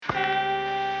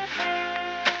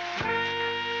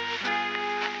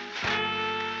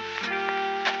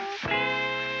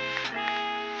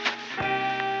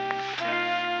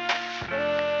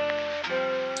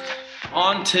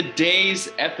On today's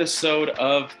episode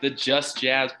of the Just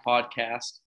Jazz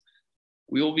podcast,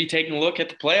 we will be taking a look at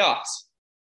the playoffs.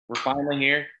 We're finally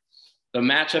here. The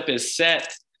matchup is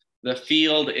set. The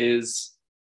field is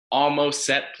almost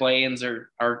set. Play-ins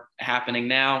are happening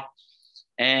now.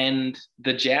 And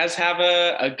the Jazz have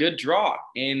a good draw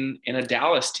in a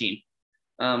Dallas team.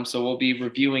 So we'll be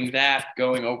reviewing that,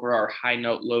 going over our high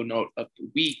note, low note of the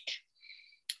week,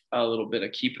 a little bit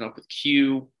of keeping up with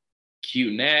Q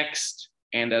next,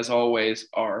 and as always,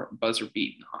 our buzzer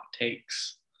beaten hot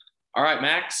takes. All right,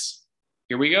 Max,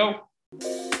 here we go.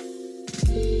 Stockton,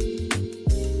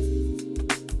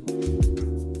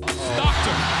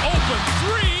 open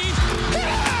three.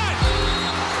 Good!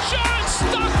 John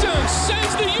Stockton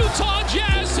sends the Utah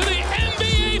Jazz to the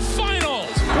NBA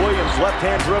Finals. Williams,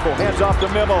 left-hand dribble, hands off to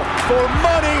Memo for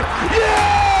money.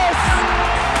 Yes!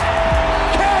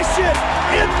 Cash it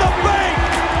in the bank.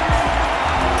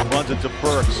 Runs it to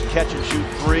Burks, catch and shoot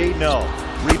three, no.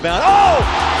 Rebound, oh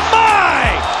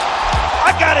my!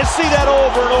 I gotta see that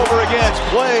over and over again. It's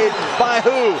played by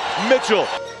who? Mitchell.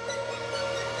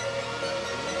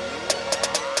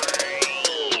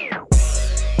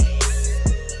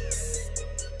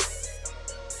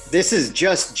 This is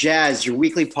Just Jazz, your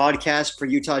weekly podcast for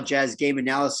Utah Jazz game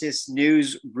analysis,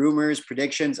 news, rumors,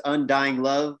 predictions, undying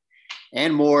love,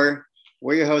 and more.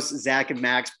 We're your hosts, Zac and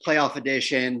Max, playoff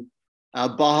edition.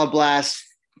 Baja Blast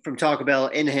from Taco Bell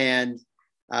in hand.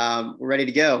 We're ready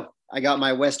to go. I got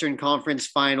my Western Conference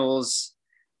Finals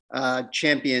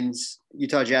champions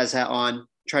Utah Jazz hat on,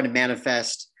 trying to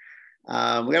manifest. We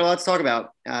got a lot to talk about.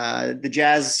 The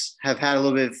Jazz have had a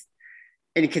little bit of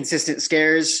inconsistent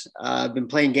scares, been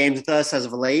playing games with us as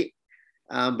of late.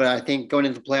 But I think going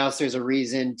into the playoffs, there's a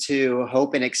reason to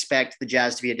hope and expect the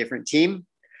Jazz to be a different team.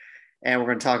 And we're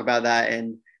going to talk about that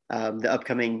in the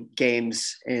upcoming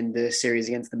games in the series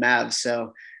against the Mavs.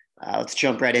 So let's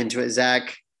jump right into it.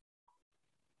 Zach,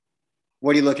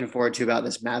 what are you looking forward to about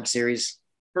this Mavs series?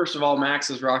 First of all, Max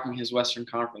is rocking his Western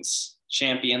Conference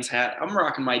champions hat. I'm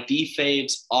rocking my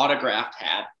D-Faves autographed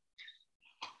hat.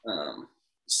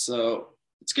 So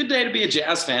it's a good day to be a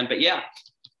Jazz fan, but yeah.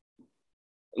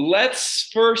 Let's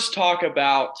first talk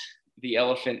about the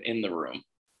elephant in the room.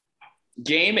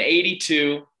 Game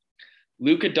 82,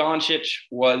 Luka Doncic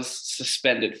was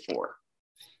suspended for.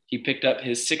 He picked up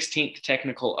his 16th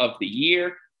technical of the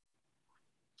year.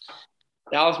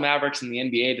 Dallas Mavericks and the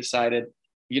NBA decided,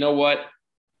 you know what?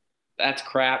 That's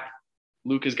crap.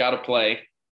 Luka's got to play.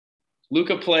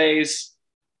 Luka plays,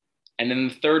 and in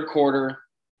the third quarter,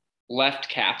 left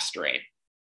calf strain.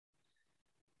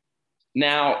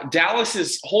 Now, Dallas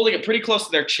is holding it pretty close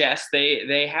to their chest.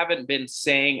 They haven't been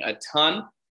saying a ton.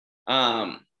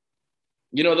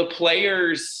 The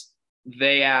players,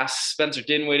 they asked Spencer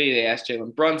Dinwiddie, they asked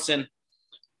Jalen Brunson.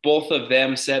 Both of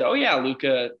them said, oh, yeah,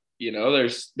 Luka,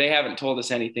 they haven't told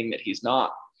us anything that he's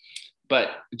not.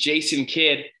 But Jason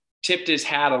Kidd tipped his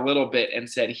hat a little bit and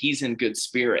said he's in good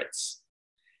spirits.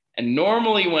 And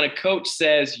normally when a coach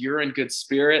says you're in good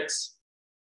spirits,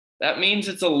 that means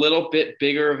it's a little bit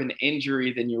bigger of an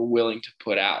injury than you're willing to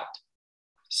put out.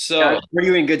 So what are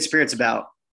you in good spirits about?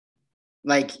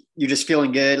 Like, you're just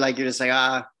feeling good? Like, you're just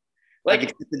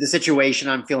like the situation,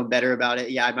 I'm feeling better about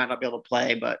it. Yeah, I might not be able to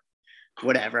play, but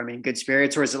whatever. I mean, good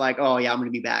spirits? Or is it like, oh, yeah, I'm going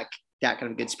to be back? That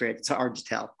kind of good spirit. It's hard to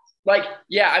tell. Like,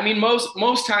 yeah, I mean,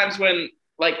 most times when,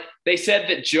 like, they said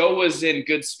that Joe was in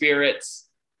good spirits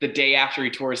the day after he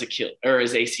tore his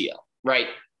ACL, right?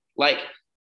 Like,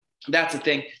 that's the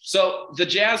thing. So the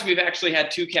Jazz, we've actually had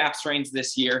two calf strains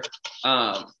this year,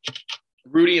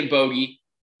 Rudy and Bogey.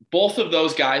 Both of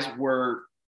those guys were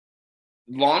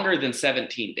longer than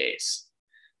 17 days.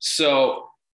 So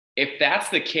if that's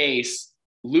the case,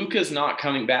 Luka's not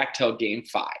coming back till game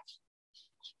 5.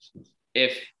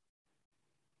 If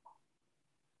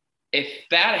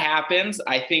that happens,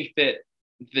 I think that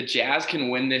the Jazz can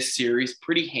win this series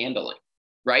pretty handily,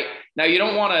 right? Now, you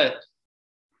don't want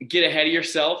to get ahead of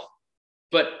yourself,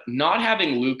 but not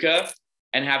having Luka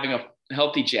and having a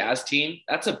healthy Jazz team,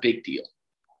 that's a big deal.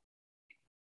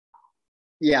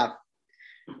 Yeah.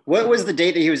 What was the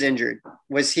date that he was injured?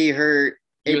 Was he hurt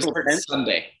April 10th?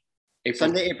 Sunday,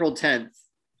 April 10th.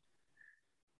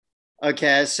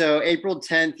 Okay, so April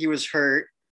 10th he was hurt.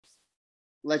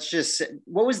 Let's just say,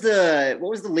 what was the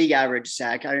league average,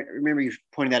 Zach? I remember you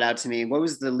pointing that out to me. What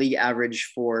was the league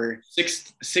average for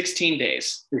 16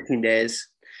 days? 16 days.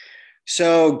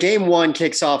 So game 1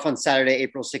 kicks off on Saturday,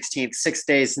 April 16th, 6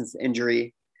 days since the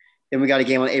injury. Then we got a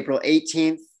game on April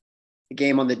 18th, a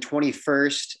game on the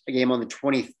 21st, a game on the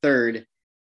 23rd,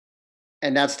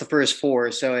 and that's the first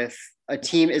 4. So if a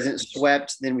team isn't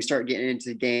swept, then we start getting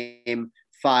into game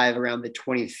 5 around the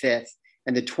 25th.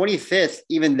 And the 25th,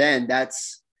 even then,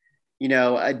 that's,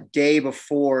 a day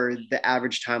before the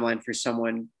average timeline for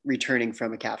someone returning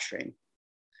from a calf strain.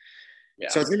 Yeah.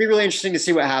 So it's going to be really interesting to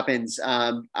see what happens.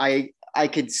 I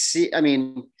could see,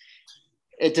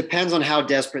 it depends on how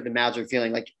desperate the Mavs are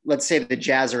feeling. Like, let's say the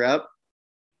Jazz are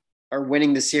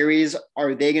winning the series.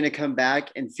 Are they going to come back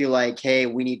and feel like, hey,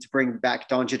 we need to bring back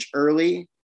Doncic early?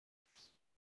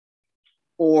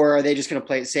 Or are they just going to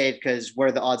play it safe? Because what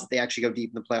are the odds that they actually go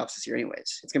deep in the playoffs this year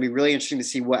anyways? It's going to be really interesting to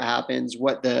see what happens,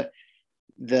 what the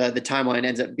timeline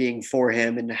ends up being for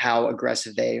him and how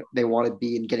aggressive they want to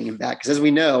be in getting him back. Because as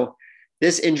we know,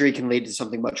 this injury can lead to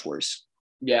something much worse.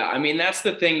 Yeah, that's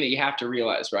the thing that you have to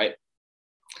realize, right?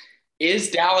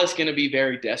 Is Dallas going to be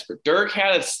very desperate? Dirk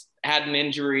had an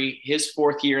injury his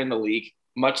 4th year in the league,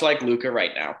 much like Luka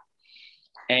right now.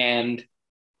 And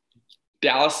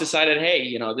Dallas decided,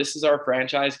 hey, this is our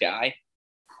franchise guy.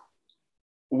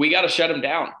 We got to shut him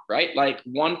down, right? Like,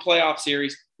 one playoff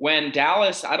series when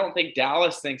I don't think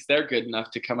Dallas thinks they're good enough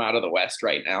to come out of the West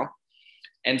right now.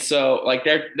 And so, like,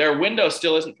 their window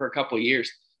still isn't for a couple of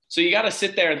years. So you got to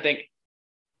sit there and think,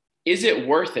 is it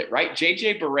worth it, right?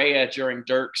 JJ Barea during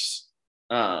Dirk's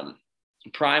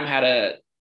prime had a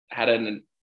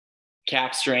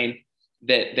calf strain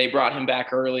that they brought him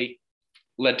back early,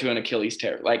 led to an Achilles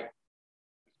tear. Like,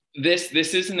 this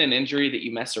isn't an injury that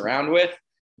you mess around with.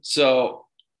 So,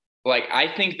 like, I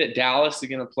think that Dallas is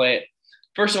going to play it.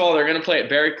 First of all, they're going to play it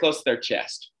very close to their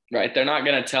chest, right? They're not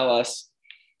going to tell us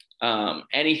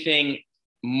anything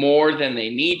more than they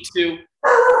need to.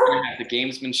 They're going to have the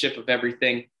gamesmanship of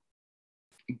everything.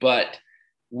 But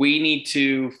we need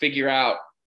to figure out,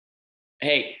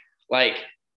 hey, like,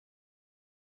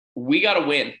 we got to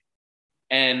win.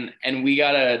 And we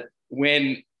got to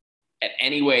win at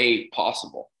any way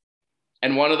possible.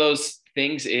 And one of those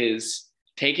things is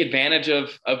take advantage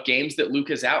of games that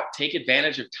Luka's out. Take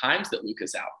advantage of times that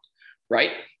Luka's out,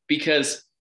 right? Because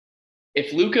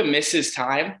if Luka misses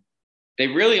time, they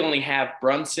really only have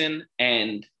Brunson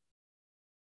and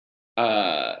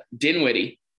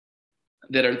Dinwiddie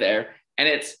that are there. And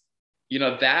it's,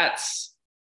 that's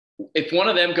 – if one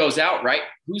of them goes out, right,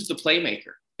 who's the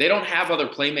playmaker? They don't have other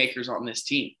playmakers on this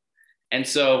team. And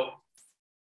so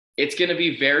it's going to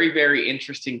be very, very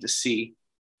interesting to see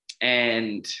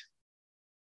and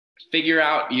figure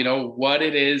out, what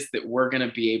it is that we're going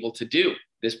to be able to do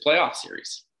this playoff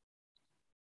series.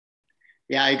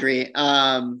 Yeah, I agree.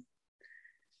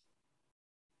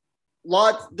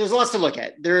 There's lots to look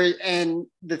at there. And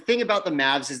the thing about the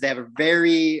Mavs is they have a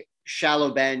very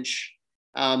shallow bench.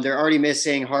 They're already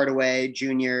missing Hardaway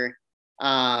Jr.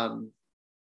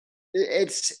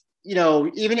 It's,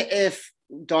 even if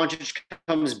Doncic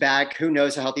comes back, who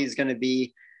knows how healthy he's going to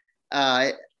be.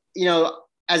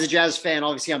 As a Jazz fan,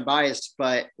 obviously I'm biased,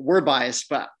 but we're biased.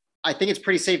 But I think it's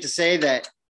pretty safe to say that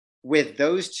with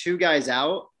those two guys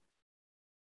out,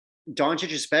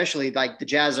 Doncic especially, like, the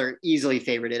Jazz are easily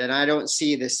favorited. And I don't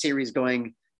see this series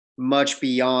going much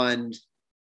beyond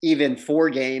even 4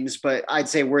 games, but I'd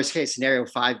say worst case scenario,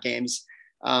 5 games.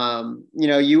 I've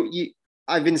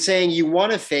been saying you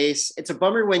want to face, it's a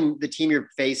bummer when the team you're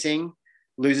facing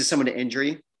loses someone to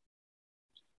injury.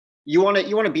 You want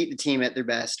to beat the team at their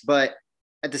best, but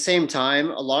at the same time,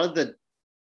 a lot of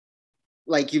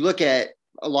you look at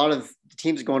a lot of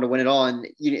teams going to win it all, and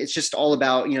it's just all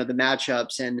about the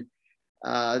matchups and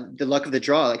the luck of the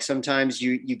draw. Like, sometimes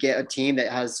you get a team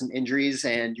that has some injuries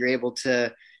and you're able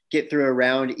to get through a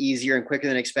round easier and quicker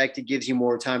than expected. Gives you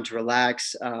more time to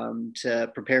relax,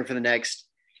 to prepare for the next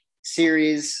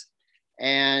series,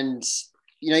 and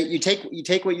you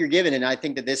take what you're given. And I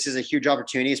think that this is a huge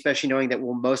opportunity, especially knowing that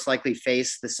we'll most likely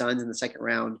face the Suns in the second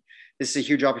round. This is a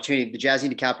huge opportunity. The Jazz need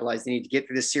to capitalize. They need to get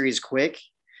through this series quick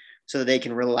so that they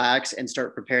can relax and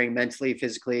start preparing mentally,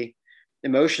 physically,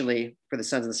 emotionally for the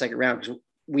Suns in the second round, because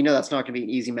we know that's not going to be an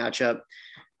easy matchup.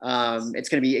 It's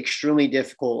going to be extremely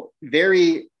difficult.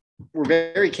 We're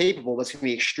very capable, but it's going to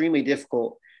be extremely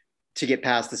difficult to get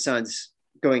past the Suns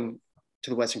going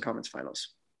to the Western Conference Finals.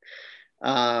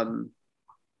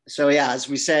 So yeah, as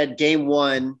we said, game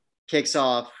 1 kicks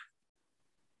off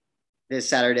this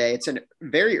Saturday. It's a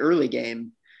very early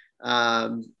game,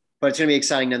 but it's going to be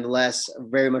exciting nonetheless.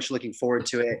 Very much looking forward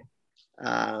to it.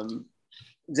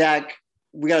 Zach,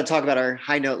 we got to talk about our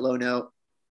high note, low note.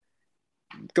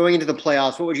 Going into the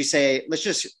playoffs, what would you say? Let's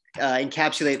just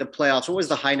encapsulate the playoffs. What was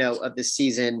the high note of this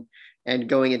season and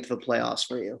going into the playoffs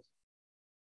for you?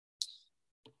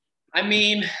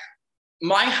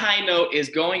 My high note is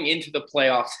going into the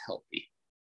playoffs healthy,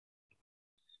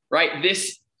 right?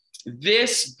 This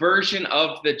version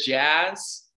of the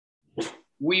Jazz,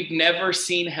 we've never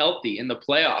seen healthy in the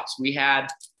playoffs. We had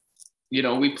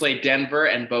we played Denver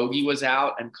and Bogey was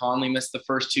out and Conley missed the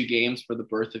first 2 games for the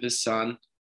birth of his son.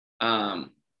 And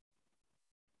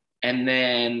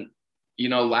then,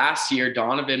 last year,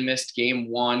 Donovan missed game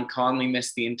 1. Conley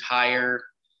missed the entire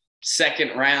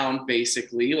second round,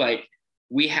 basically. Like,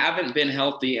 we haven't been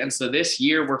healthy. And so this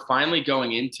year we're finally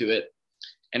going into it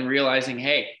and realizing,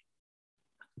 hey,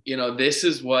 this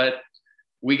is what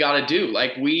we got to do.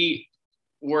 Like,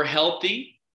 we're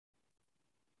healthy.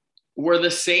 We're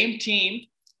the same team.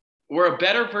 We're a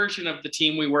better version of the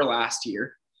team we were last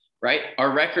year, right?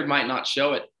 Our record might not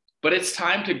show it, but it's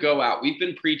time to go out. We've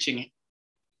been preaching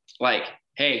like,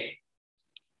 hey,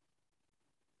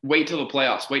 wait till the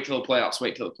playoffs, wait till the playoffs,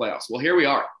 wait till the playoffs. Well, here we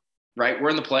are, right? We're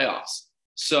in the playoffs.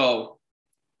 So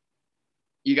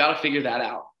you got to figure that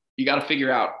out. You got to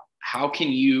figure out how can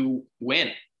you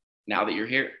win now that you're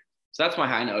here. So that's my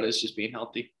high note, is just being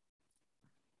healthy.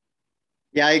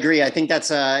 Yeah, I agree. I think that's,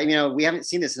 we haven't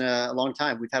seen this in a long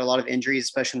time. We've had a lot of injuries,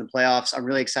 especially in the playoffs. I'm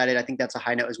really excited. I think that's a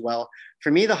high note as well.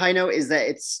 For me, the high note is that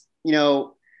it's,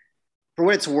 for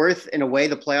what it's worth, in a way,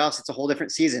 the playoffs, it's a whole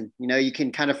different season. You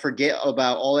can kind of forget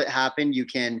about all that happened. You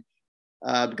can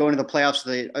go into the playoffs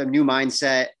with a new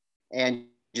mindset and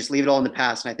just leave it all in the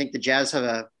past. And I think the Jazz have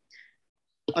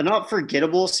a not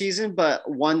forgettable season, but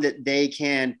one that they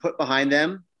can put behind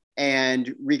them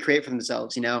and recreate for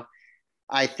themselves.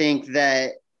 I think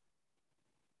that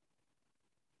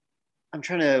I'm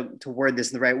trying to word this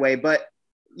in the right way, but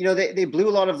they blew a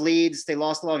lot of leads. They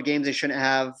lost a lot of games they shouldn't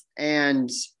have. And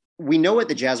we know what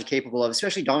the Jazz are capable of,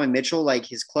 especially Donovan Mitchell, like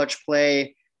his clutch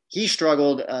play. He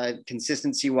struggled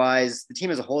consistency wise. The team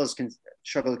as a whole has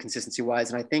struggled consistency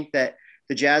wise. And I think that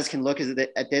the Jazz can look at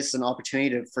this as an opportunity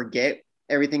to forget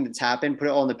everything that's happened, put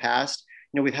it all in the past.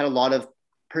 We've had a lot of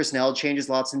personnel changes,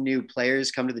 lots of new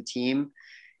players come to the team.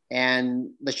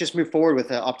 And let's just move forward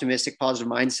with an optimistic, positive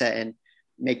mindset and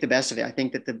make the best of it. I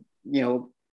think that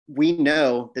we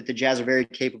know that the Jazz are very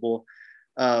capable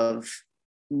of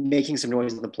making some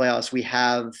noise in the playoffs. We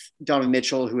have Donovan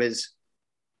Mitchell, who has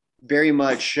very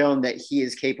much shown that he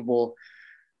is capable.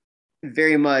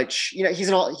 Very much, he's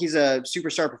a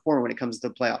superstar performer when it comes to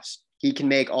the playoffs. He can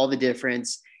make all the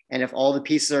difference. And if all the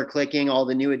pieces are clicking, all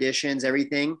the new additions,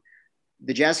 everything,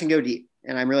 the Jazz can go deep.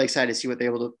 And I'm really excited to see what they're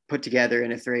able to put together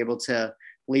and if they're able to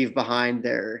leave behind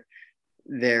their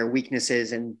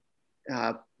weaknesses and,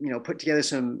 put together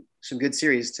some good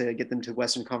series to get them to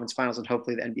Western Conference Finals and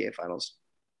hopefully the NBA Finals.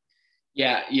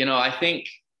 Yeah, I think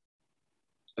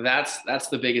that's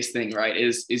the biggest thing, right?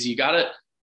 Is you gotta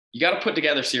put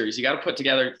together series. You gotta put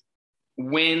together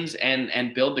wins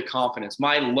and build the confidence.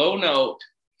 My low note,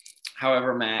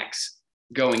 however, Max,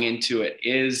 going into it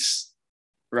is,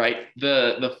 right,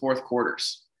 the fourth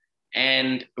quarters.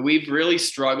 And we've really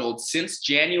struggled since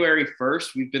January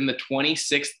 1st. We've been the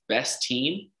 26th best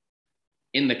team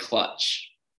in the clutch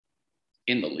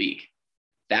in the league.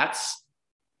 That's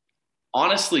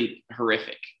honestly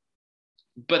horrific.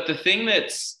 But the thing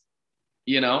that's,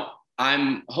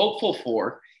 I'm hopeful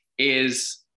for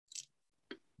is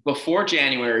before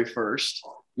January 1st,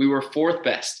 we were 4th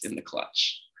best in the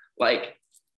clutch. Like,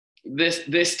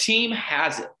 this team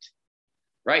has it.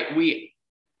 Right?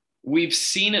 We've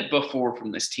seen it before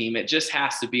from this team. It just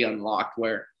has to be unlocked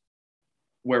where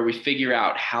we figure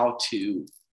out how to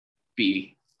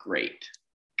be great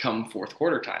come fourth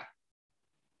quarter time.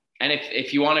 And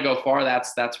if you want to go far,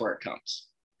 that's where it comes.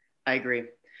 I agree.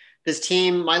 This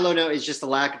team, my low note is just the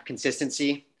lack of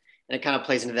consistency. And it kind of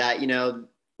plays into that.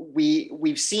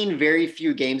 We've seen very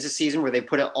few games this season where they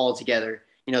put it all together.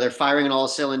 They're firing on all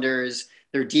cylinders.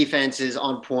 Their defense is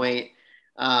on point.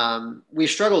 We've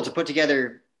struggled to put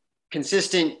together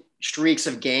consistent streaks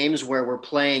of games where we're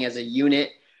playing as a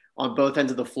unit on both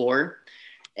ends of the floor.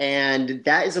 And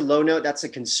that is a low note. That's a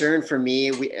concern for me.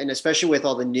 And especially with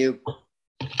all the new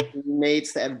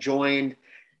teammates that have joined,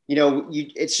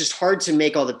 it's just hard to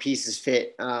make all the pieces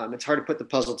fit. It's hard to put the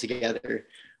puzzle together.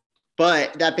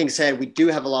 But that being said, we do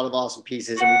have a lot of awesome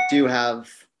pieces and we do have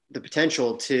the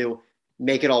potential to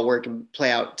make it all work and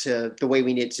play out to the way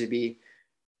we need it to be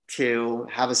to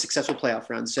have a successful playoff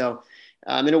run. So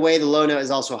in a way, the low note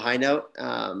is also a high note,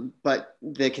 but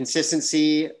the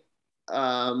consistency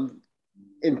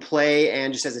in play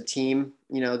and just as a team,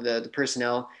 the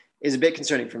personnel is a bit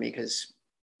concerning for me because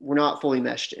we're not fully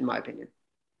meshed, in my opinion.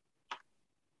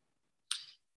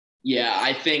 Yeah,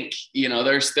 I think,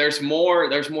 there's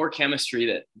more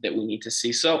chemistry that we need to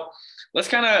see. So let's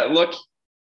kind of look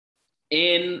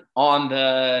in on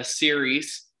the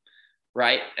series,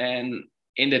 right? And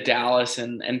into Dallas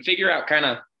and figure out kind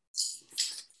of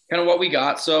what we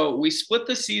got. So we split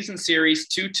the season series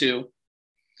 2-2,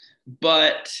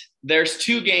 but there's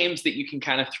two games that you can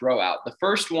kind of throw out. The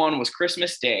first one was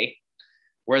Christmas Day,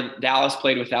 where Dallas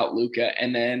played without Luka.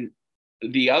 And then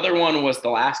the other one was the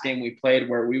last game we played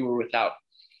where we were without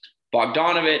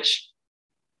Bogdanovich.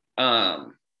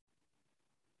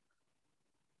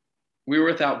 We were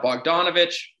without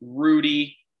Bogdanovich,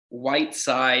 Rudy,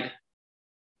 Whiteside,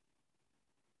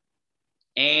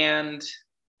 and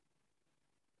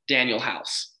Daniel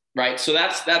House, right? So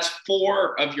that's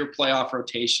four of your playoff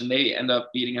rotation. They end up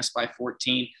beating us by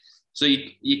 14. So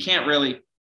you can't really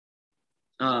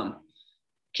count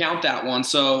that one.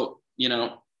 So,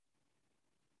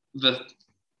 the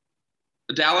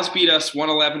Dallas beat us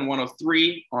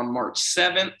 111-103 on March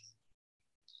 7th.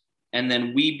 And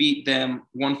then we beat them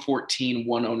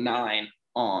 114-109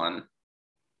 on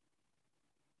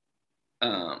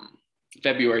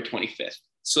February 25th.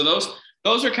 So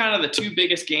those are kind of the two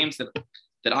biggest games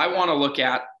that I want to look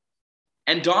at.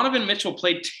 And Donovan Mitchell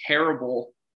played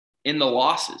terrible in the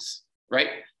losses, right?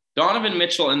 Donovan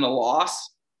Mitchell in the loss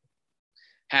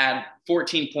had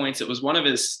 14 points. It was one of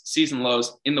his season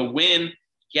lows. In the win,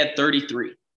 he had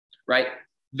 33, right?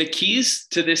 The keys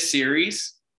to this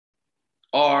series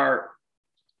are,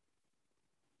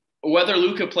 whether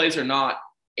Luka plays or not,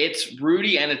 it's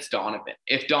Rudy and it's Donovan.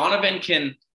 If Donovan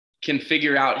can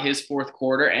figure out his fourth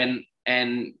quarter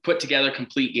and put together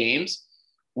complete games,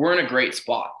 we're in a great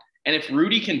spot. And if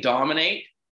Rudy can dominate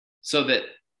so that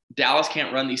Dallas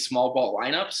can't run these small ball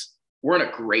lineups, we're in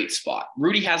a great spot.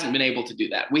 Rudy hasn't been able to do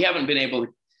that. We haven't been able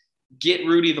to get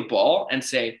Rudy the ball and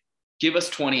say, give us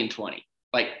 20 and 20.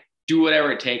 Like, do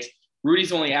whatever it takes.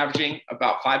 Rudy's only averaging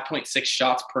about 5.6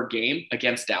 shots per game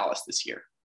against Dallas this year.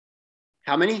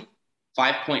 How many?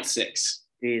 5.6.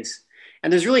 Jeez.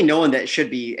 And there's really no one that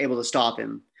should be able to stop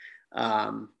him.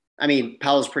 I mean,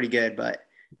 Powell's pretty good, but.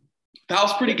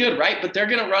 Powell's pretty good, right? But they're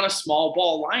going to run a small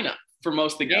ball lineup for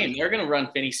most of the game. They're going to run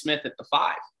Finney Smith at the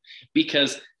 5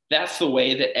 because that's the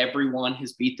way that everyone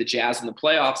has beat the Jazz in the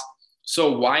playoffs.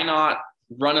 So why not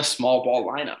run a small ball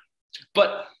lineup?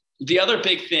 But the other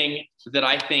big thing that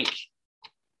I think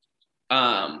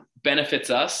benefits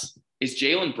us is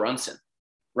Jalen Brunson,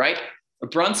 right?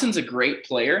 Brunson's a great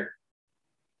player,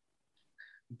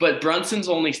 but Brunson's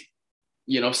only,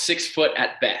 6 foot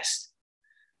at best.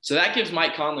 So that gives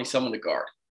Mike Conley someone to guard.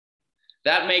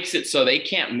 That makes it so they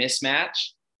can't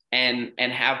mismatch and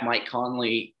have Mike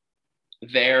Conley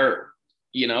there,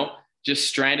 just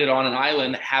stranded on an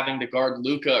island having to guard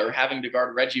Luka or having to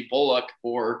guard Reggie Bullock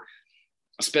or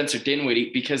Spencer Dinwiddie,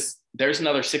 because there's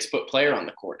another 6-foot player on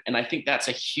the court. And I think that's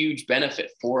a huge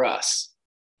benefit for us.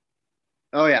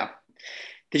 Oh, yeah.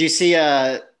 Did you see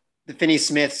the Finney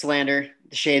Smith slander,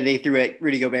 the shade they threw at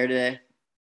Rudy Gobert today?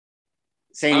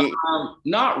 Saying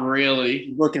not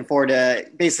really. Looking forward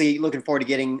to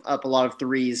getting up a lot of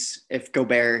threes if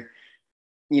Gobert,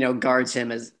 guards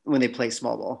him as when they play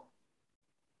small ball.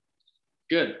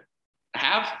 Good.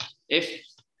 If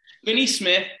Finney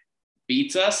Smith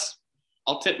beats us,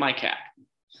 I'll tip my cap.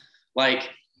 Like,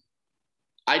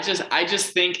 I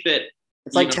just think that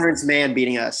it's like Terrence Mann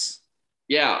beating us.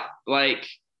 Yeah, like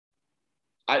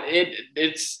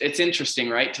it's interesting,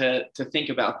 right? To think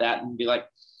about that and be like,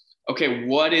 okay,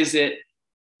 what is it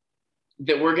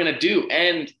that we're gonna do?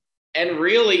 And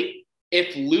really,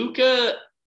 if Luka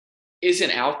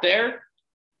isn't out there,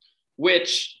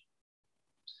 which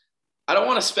I don't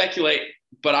want to speculate,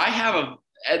 but I have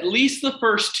at least the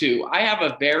first two, I have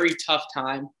a very tough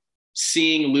time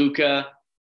seeing Luka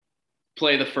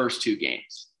play the first two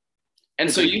games. And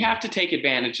so you have to take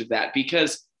advantage of that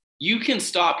because you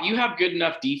have good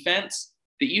enough defense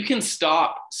that you can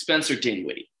stop Spencer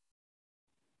Dinwiddie.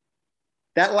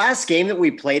 That last game that we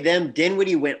played them,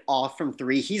 Dinwiddie went off from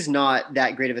 3. He's not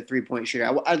that great of a 3-point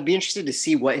shooter. I'd be interested to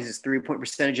see what his 3-point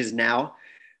percentage is now.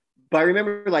 But I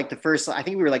remember I think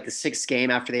we were like the 6th game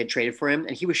after they had traded for him,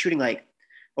 and he was shooting like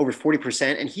over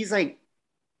 40%. And he's like,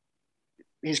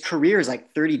 his career is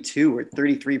like 32 or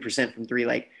 33% from 3.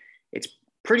 Like, it's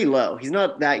pretty low. He's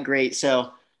not that great.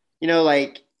 So,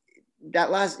 like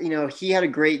that last, he had a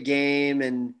great game,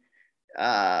 and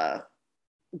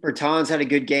Bertans had a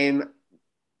good game.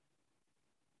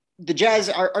 The Jazz,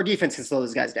 our defense can slow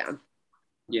those guys down.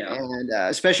 Yeah. And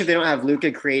especially if they don't have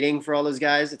Luka creating for all those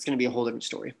guys, it's going to be a whole different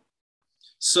story.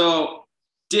 So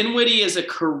Dinwiddie is a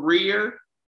career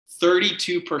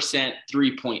 32%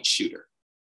 3-point shooter.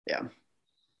 Yeah.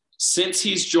 Since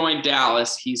he's joined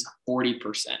Dallas, he's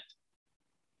 40%.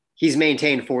 He's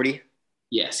maintained 40?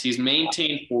 Yes, he's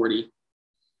maintained 40,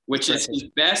 which is his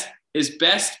best. His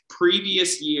best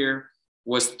previous year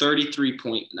was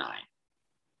 33.9.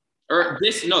 Or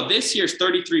this year's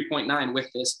 33.9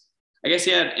 with this. I guess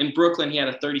in Brooklyn, he had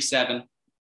a 37.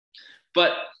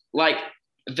 But like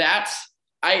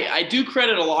I do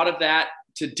credit a lot of that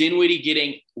to Dinwiddie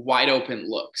getting wide open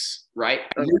looks, right?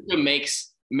 Luka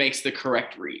makes the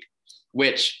correct read,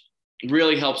 which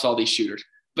really helps all these shooters.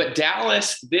 But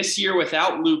Dallas this year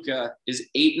without Luka is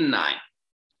 8-9.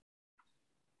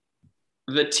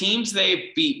 The teams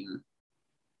they've beaten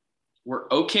were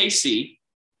OKC,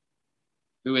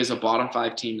 who is a bottom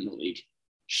 5 team in the league,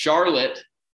 Charlotte,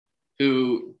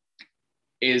 who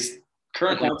is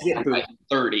currently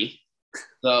 30,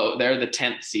 so they're the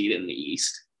 10th seed in the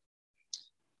East.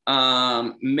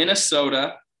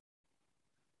 Minnesota,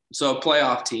 so a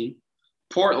playoff team.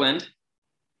 Portland,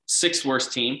 6th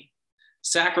worst team.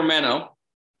 Sacramento,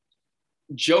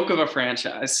 joke of a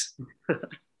franchise.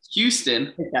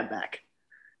 Houston, take that back.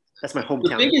 That's my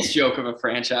hometown. The biggest joke of a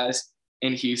franchise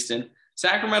in Houston.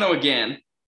 Sacramento again,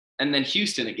 and then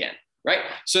Houston again, right?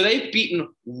 So they've beaten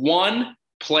one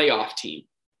playoff team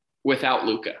without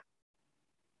Luka.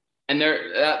 And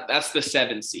that's the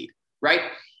 7 seed, right?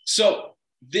 So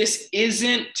this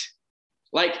isn't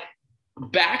like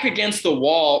back against the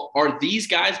wall. Are these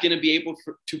guys going to be able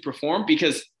to perform?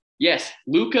 Because yes,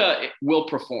 Luka will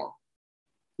perform.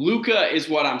 Luka is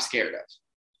what I'm scared of.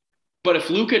 But if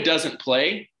Luka doesn't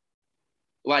play,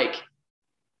 like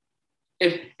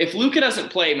if Luka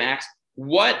doesn't play, Max,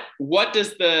 what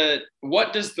does the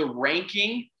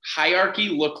ranking hierarchy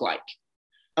look like?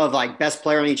 Of like best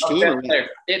player on each team?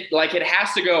 It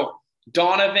has to go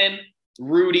Donovan,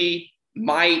 Rudy,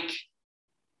 Mike,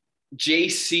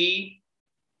 JC.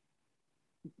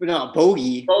 No,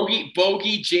 Bogey,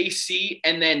 JC,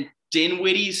 and then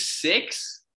Dinwiddie's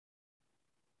 6.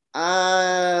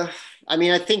 I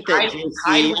mean, I think that I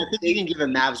think you can give a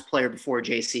Mavs player before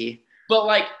JC. But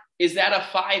like, is that a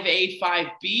 5A,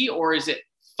 5B, or is it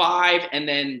 5 and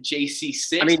then JC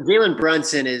 6? I mean, Jalen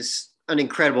Brunson is an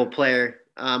incredible player.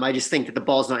 I just think that the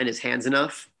ball's not in his hands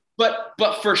enough. But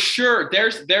for sure,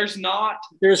 there's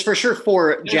for sure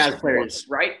 4 Jazz players,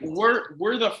 right?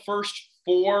 We're the first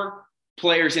 4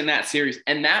 players in that series,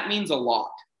 and that means a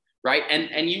lot, right?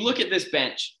 And you look at this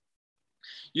bench,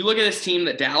 you look at this team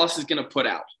that Dallas is going to put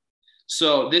out.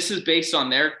 So this is based on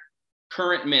their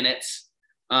current minutes.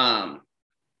 So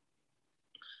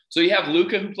you have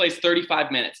Luka, who plays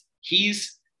 35 minutes.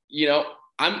 He's,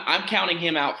 I'm counting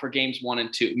him out for games 1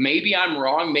 and 2. Maybe I'm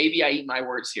wrong. Maybe I eat my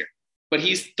words here. But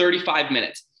he's 35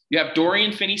 minutes. You have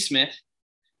Dorian Finney-Smith,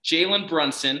 Jalen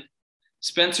Brunson,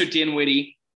 Spencer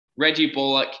Dinwiddie, Reggie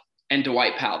Bullock, and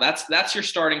Dwight Powell. That's your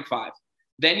starting 5.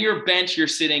 Then your bench, you're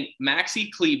sitting Maxi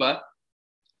Kleba,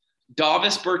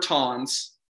 Davis Bertans,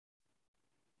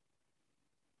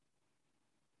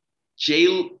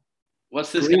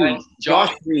 what's this guy?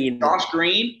 Josh Green. Josh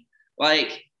Green.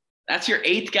 Like, that's your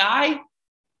 8th guy?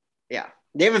 Yeah.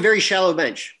 They have a very shallow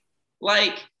bench.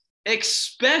 Like,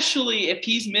 especially if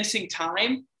he's missing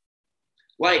time.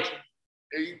 Like,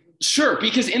 sure,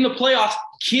 because in the playoffs,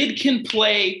 kid can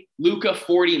play Luka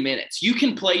 40 minutes. You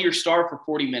can play your star for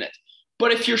 40 minutes.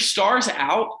 But if your star's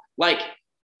out, like,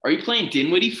 are you playing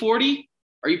Dinwiddie 40?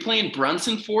 Are you playing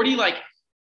Brunson 40? Like,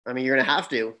 I mean, you're gonna have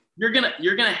to. You're gonna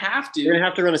have to. You're gonna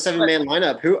have to run a 7-man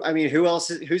lineup. Who else?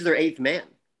 Who's their 8th man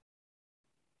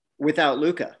without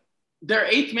Luka? Their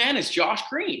 8th man is Josh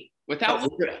Green without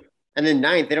Luka. And then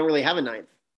 9th, they don't really have a 9th.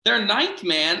 Their 9th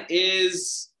man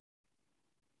is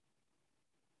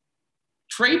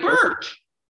Trey Burke.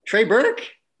 Trey Burke?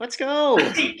 Let's go.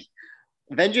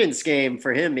 Vengeance game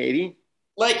for him, maybe.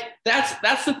 Like,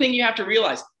 that's the thing you have to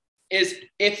realize is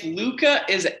if Luka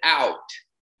is out,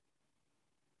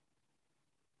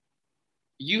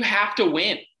 you have to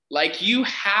win. Like, you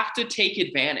have to take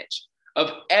advantage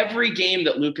of every game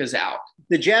that Luka's out.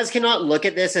 The Jazz cannot look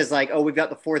at this as like, oh, we've got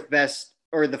the 4th best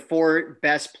or the 4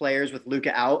 best players with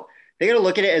Luka out. They got to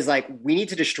look at it as like, we need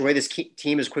to destroy this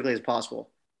team as quickly as possible.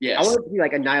 Yes. I want it to be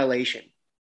like annihilation.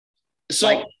 So,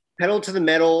 like, pedal to the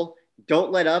metal.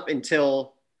 Don't let up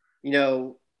until,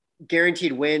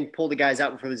 guaranteed win, pull the guys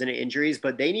out before there's any injuries,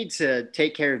 but they need to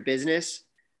take care of business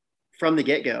from the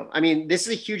get-go. I mean, this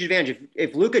is a huge advantage.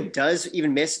 If Luka does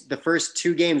even miss the first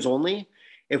 2 games only,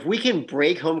 if we can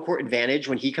break home court advantage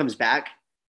when he comes back,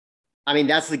 I mean,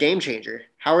 that's the game changer.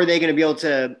 How are they going to be able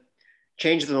to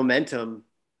change the momentum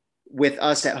with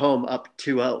us at home up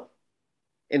 2-0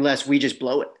 unless we just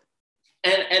blow it?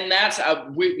 And that's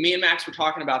me and Max were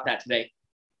talking about that today.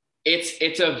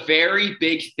 It's a very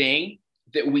big thing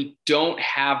that we don't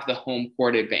have the home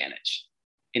court advantage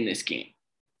in this game,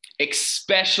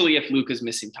 especially if Luka's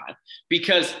missing time.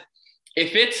 Because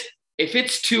if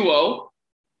it's 2-0,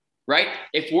 right?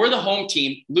 If we're the home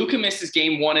team, Luka misses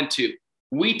game 1 and 2.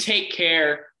 We take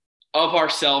care of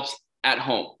ourselves at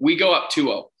home. We go up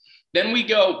 2-0. Then we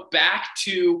go back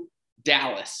to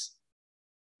Dallas,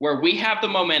 where we have the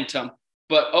momentum,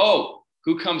 but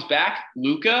who comes back?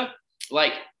 Luka.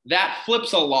 Like, that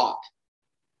flips a lot.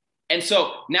 And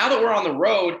so now that we're on the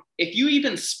road, if you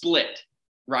even split,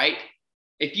 right?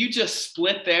 If you just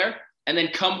split there and then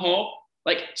come home,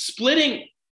 like, splitting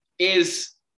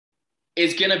is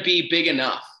going to be big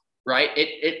enough, right?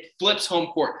 It flips home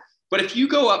court. But if you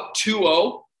go up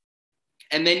 2-0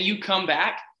 and then you come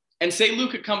back and say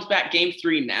Luka comes back game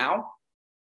 3 now,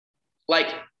 like,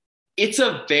 it's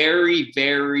a very,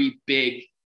 very big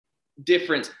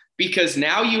difference, because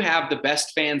now you have the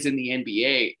best fans in the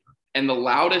NBA and the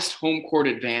loudest home court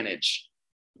advantage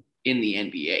in the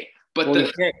NBA. But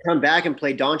you can't come back and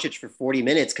play Doncic for 40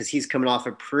 minutes because he's coming off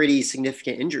a pretty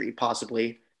significant injury,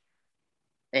 possibly.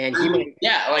 And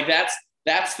like,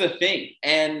 that's the thing.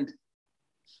 And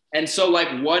so,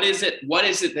 like, what is it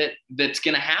that's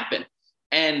going to happen?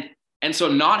 And so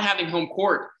not having home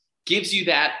court gives you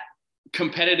that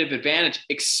competitive advantage,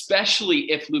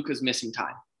 especially if Luka's missing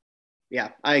time. Yeah,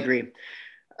 I agree.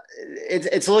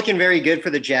 It's looking very good for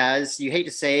the Jazz. You hate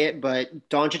to say it, but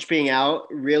Doncic being out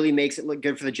really makes it look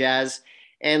good for the Jazz.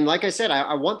 And like I said,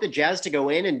 I want the Jazz to go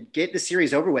in and get the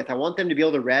series over with. I want them to be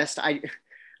able to rest. I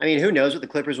mean, who knows what the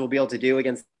Clippers will be able to do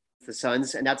against the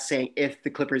Suns? And that's saying if the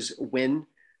Clippers win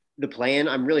the play-in.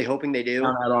 I'm really hoping they do.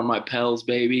 I'm out on my Pels,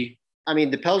 baby. I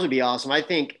mean, the Pels would be awesome. I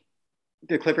think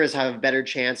the Clippers have a better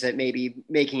chance at maybe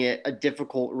making it a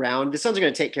difficult round. The Suns are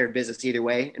going to take care of business either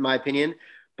way, in my opinion.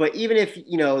 But even if,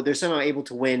 they're somehow able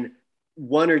to win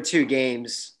 1 or 2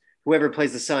 games, whoever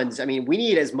plays the Suns, I mean, we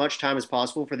need as much time as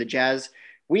possible for the Jazz.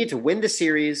 We need to win the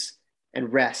series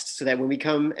and rest so that when we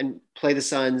come and play the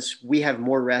Suns, we have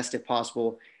more rest if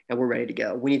possible and we're ready to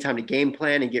go. We need time to game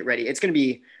plan and get ready. It's going to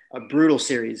be a brutal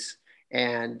series.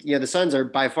 And, the Suns are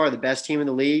by far the best team in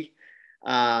the league.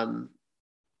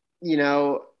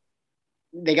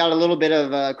 They got a little bit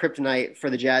of kryptonite for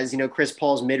the Jazz. Chris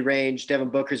Paul's mid-range, Devin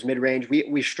Booker's mid-range.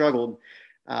 We struggled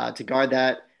to guard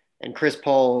that, and Chris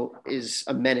Paul is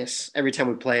a menace every time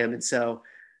we play him. And so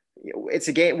it's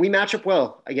a game. We match up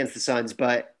well against the Suns,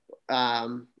 but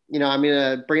I'm going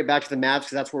to bring it back to the Mavs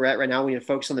because that's where we're at right now. We need to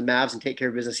focus on the Mavs and take care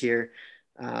of business here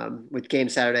with game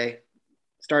Saturday,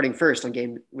 starting first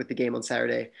with the game on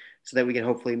Saturday, so that we can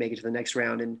hopefully make it to the next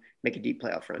round and make a deep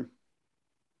playoff run.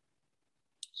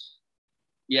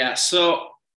 Yeah, so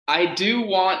I do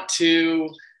want to,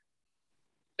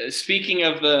 speaking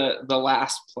of the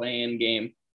last play-in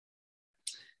game,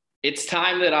 it's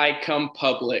time that I come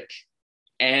public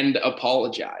and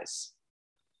apologize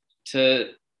to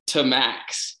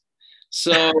Max.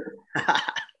 So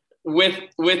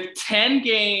with 10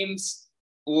 games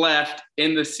left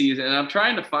in the season, and I'm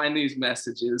trying to find these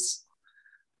messages.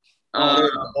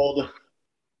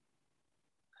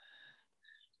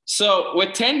 So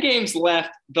with 10 games left,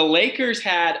 the Lakers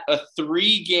had a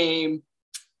 3-game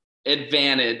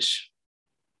advantage.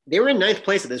 They were in 9th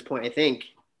place at this point, I think.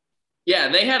 Yeah,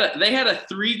 they had a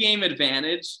 3-game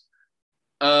advantage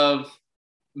of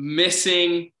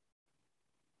missing,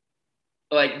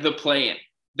 like, the play-in.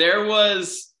 There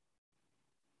was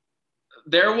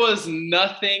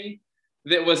nothing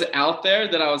that was out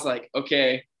there that I was like,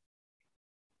 okay,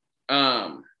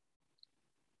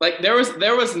 like, there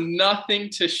was nothing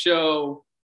to show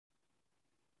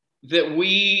that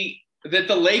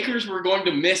the Lakers were going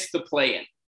to miss the play-in.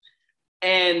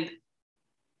 And,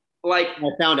 like,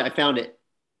 I found it.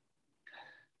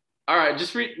 All right,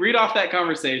 just read off that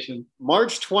conversation.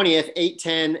 March 20th,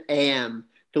 8:10 a.m.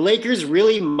 The Lakers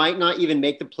really might not even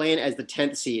make the play-in as the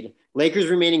 10th seed. Lakers'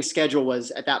 remaining schedule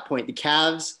was, at that point, the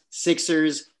Cavs,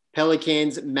 Sixers,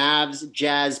 Pelicans, Mavs,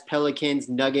 Jazz, Pelicans,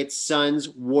 Nuggets, Suns,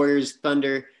 Warriors,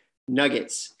 Thunder,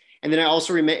 Nuggets. And then I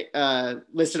also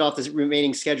listed off the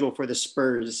remaining schedule for the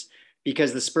Spurs,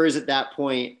 because the Spurs at that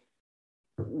point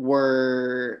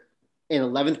were in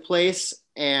 11th place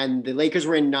and the Lakers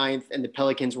were in 9th and the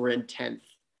Pelicans were in 10th.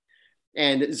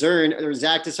 And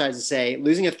Zach decides to say,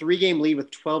 losing a 3-game lead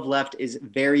with 12 left is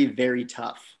very, very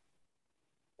tough.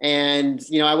 And,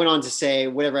 I went on to say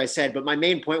whatever I said, but my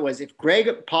main point was, if Greg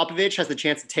Popovich has the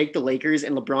chance to take the Lakers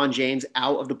and LeBron James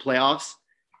out of the playoffs,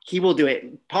 he will do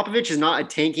it. Popovich is not a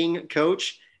tanking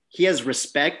coach. He has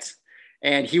respect,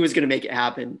 and he was going to make it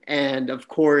happen. And, of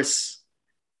course,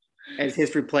 as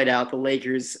history played out, the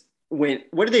Lakers went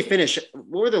 – what did they finish?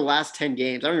 What were the last 10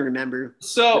 games? I don't even remember.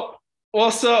 So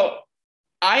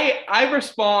I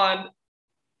respond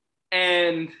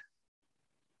and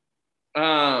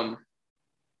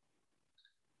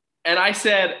I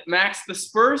said, Max, the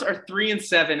Spurs are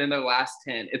 3-7 in their last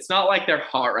 10. It's not like they're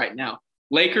hot right now.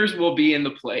 Lakers will be in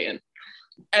the play-in.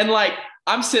 And like,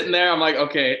 I'm sitting there, I'm like,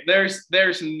 okay,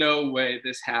 there's no way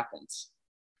this happens.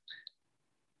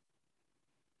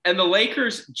 And the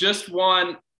Lakers just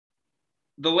won.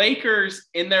 The Lakers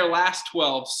in their last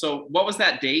 12. So what was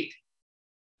that date?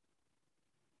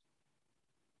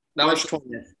 That March was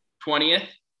 20th. 20th.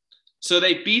 So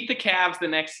they beat the Cavs the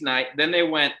next night. Then they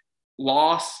went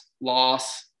loss,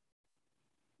 loss,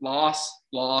 loss,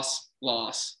 loss,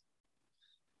 loss,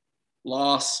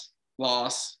 loss,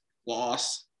 loss,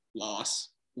 loss, loss,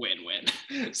 win,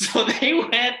 win. So they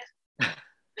went,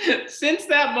 since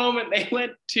that moment, they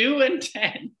went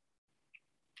 2-10.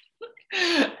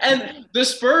 And the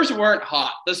Spurs weren't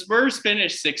hot. The Spurs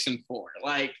finished 6-4.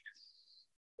 Like,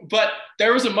 but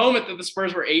there was a moment that the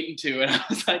Spurs were 8-2, and I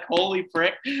was like, holy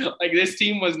frick. Like, this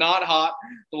team was not hot.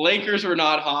 The Lakers were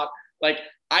not hot. Like,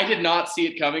 I did not see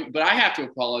it coming, but I have to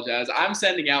apologize. I'm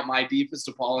sending out my deepest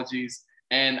apologies,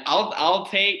 and I'll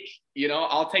take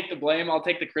the blame. I'll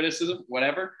take the criticism,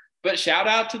 whatever. But shout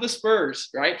out to the Spurs,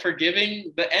 right? For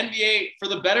giving the NBA, for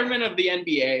the betterment of the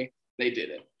NBA, they did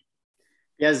it.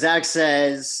 Yeah, Zach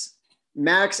says,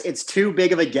 Max, it's too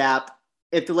big of a gap.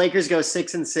 If the Lakers go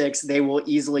 6-6, they will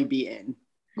easily be in.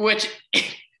 Which,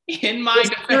 in my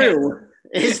defense,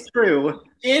 it's true.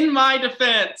 In my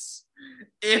defense,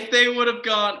 if they would have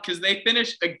gone, because they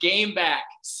finished a game back,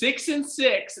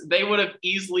 6-6, they would have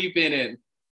easily been in.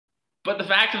 But the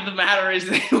fact of the matter is,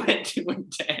 they went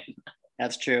 2-10.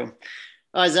 That's true.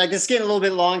 All right, Zach, this is getting a little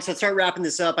bit long, so let's start wrapping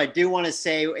this up. I do want to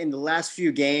say in the last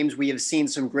few games, we have seen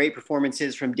some great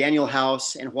performances from Daniel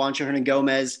House and Juancho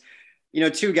Hernangomez.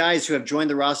 Two guys who have joined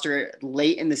the roster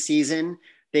late in the season.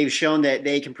 They've shown that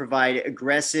they can provide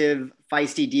aggressive,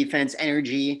 feisty defense,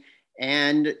 energy,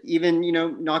 and even,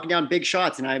 knocking down big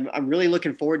shots. And I'm really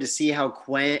looking forward to see how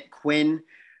Quinn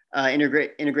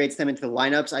integrates them into the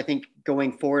lineups. I think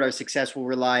going forward, our success will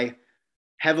rely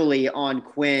heavily on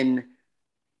Quinn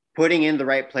putting in the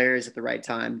right players at the right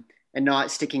time and not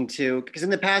sticking to, because in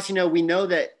the past, we know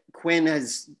that Quinn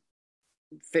has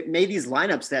made these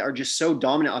lineups that are just so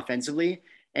dominant offensively,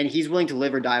 and he's willing to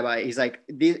live or die by it. He's like,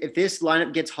 if this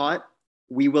lineup gets hot,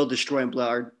 we will destroy and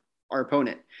blow our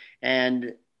opponent.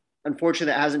 And unfortunately,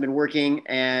 that hasn't been working,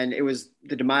 and it was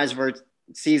the demise of our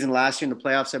season last year in the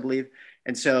playoffs, I believe.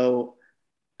 And so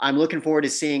I'm looking forward to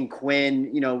seeing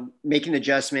Quinn, making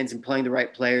adjustments and playing the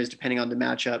right players depending on the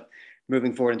matchup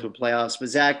moving forward into the playoffs. But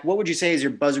Zach, what would you say is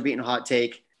your buzzer-beating hot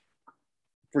take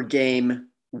for game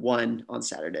 1 on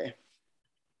Saturday?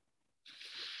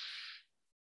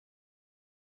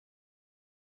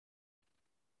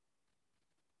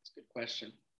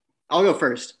 Question. I'll go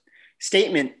first.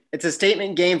 Statement. It's a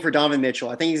statement game for Donovan Mitchell.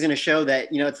 I think he's going to show that,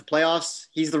 it's the playoffs.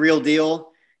 He's the real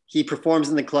deal. He performs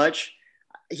in the clutch.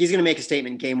 He's going to make a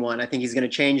statement in game 1. I think he's going to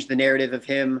change the narrative of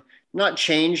him, not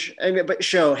change, but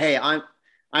show, hey,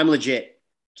 I'm legit.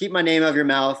 Keep my name out of your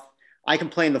mouth. I can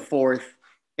play in the 4th.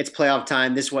 It's playoff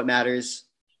time. This is what matters.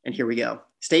 And here we go.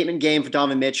 Statement game for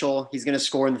Donovan Mitchell. He's going to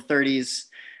score in the 30s.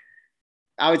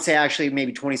 I would say actually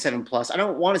maybe 27 plus. I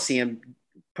don't want to see him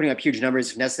putting up huge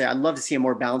numbers if necessary. I'd love to see a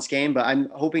more balanced game, but I'm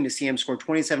hoping to see him score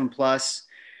 27 plus,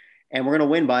 and we're going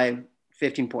to win by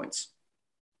 15 points.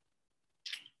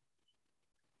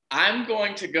 I'm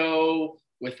going to go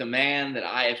with the man that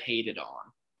I have hated on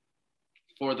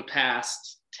for the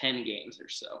past 10 games or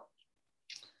so.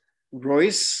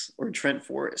 Royce or Trent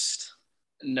Forrest?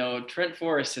 No, Trent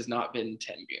Forrest has not been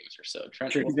 10 games or so.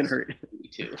 Trent Forrest has been hurt.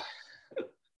 Too.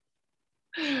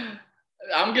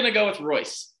 I'm going to go with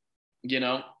Royce.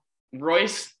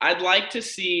 Royce, I'd like to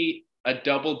see a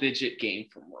double-digit game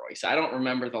from Royce. I don't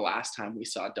remember the last time we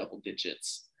saw double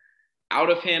digits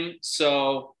out of him.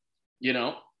 So,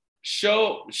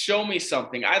 show me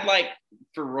something. I'd like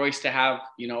for Royce to have,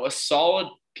 a solid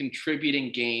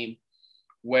contributing game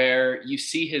where you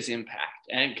see his impact.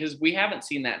 And because we haven't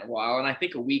seen that in a while. And I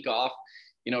think a week off,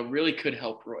 really could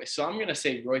help Royce. So I'm going to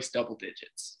say Royce double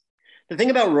digits. The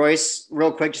thing about Royce,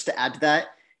 real quick, just to add to that,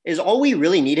 is all we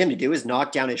really need him to do is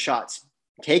knock down his shots.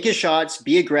 Take his shots,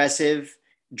 be aggressive,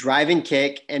 drive and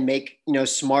kick, and make,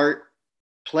 smart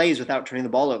plays without turning the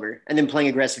ball over, and then playing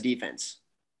aggressive defense.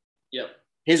 Yep.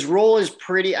 His role is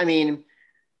pretty,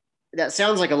 that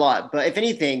sounds like a lot, but if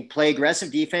anything, play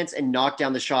aggressive defense and knock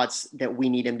down the shots that we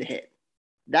need him to hit.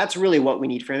 That's really what we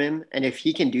need from him. And if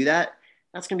he can do that,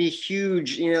 that's going to be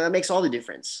huge. That makes all the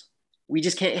difference. We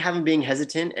just can't have him being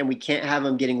hesitant, and we can't have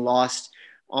him getting lost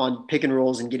on pick and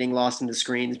rolls and getting lost in the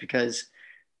screens, because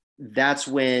that's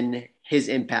when his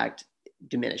impact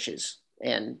diminishes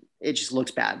and it just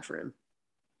looks bad for him.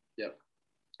 Yep,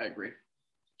 I agree.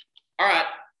 All right,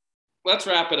 let's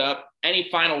wrap it up. Any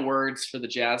final words for the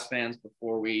Jazz fans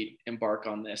before we embark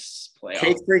on this playoff?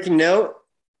 Cake breaking note,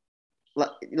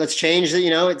 let's change it.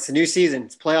 It's a new season.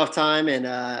 It's playoff time, and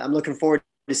I'm looking forward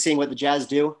to seeing what the Jazz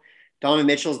do. Donovan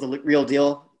Mitchell's the real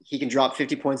deal. He can drop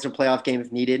 50 points in a playoff game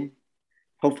if needed.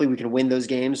 Hopefully we can win those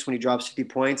games when he drops 50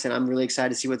 points, and I'm really excited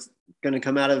to see what's going to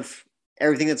come out of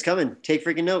everything that's coming. Take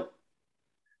freaking note.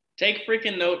 Take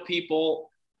freaking note, people.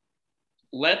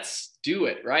 Let's do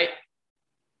it, right?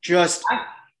 Just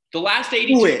the last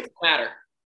 82 don't matter.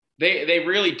 They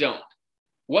really don't.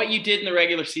 What you did in the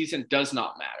regular season does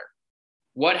not matter.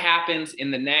 What happens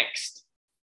in the next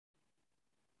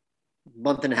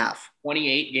month and a half,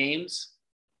 28 games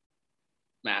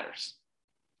matters.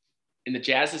 In the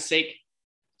Jazz's sake,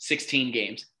 16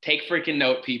 games. Take freaking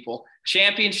note, people.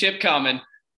 Championship coming.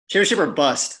 Championship or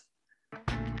bust.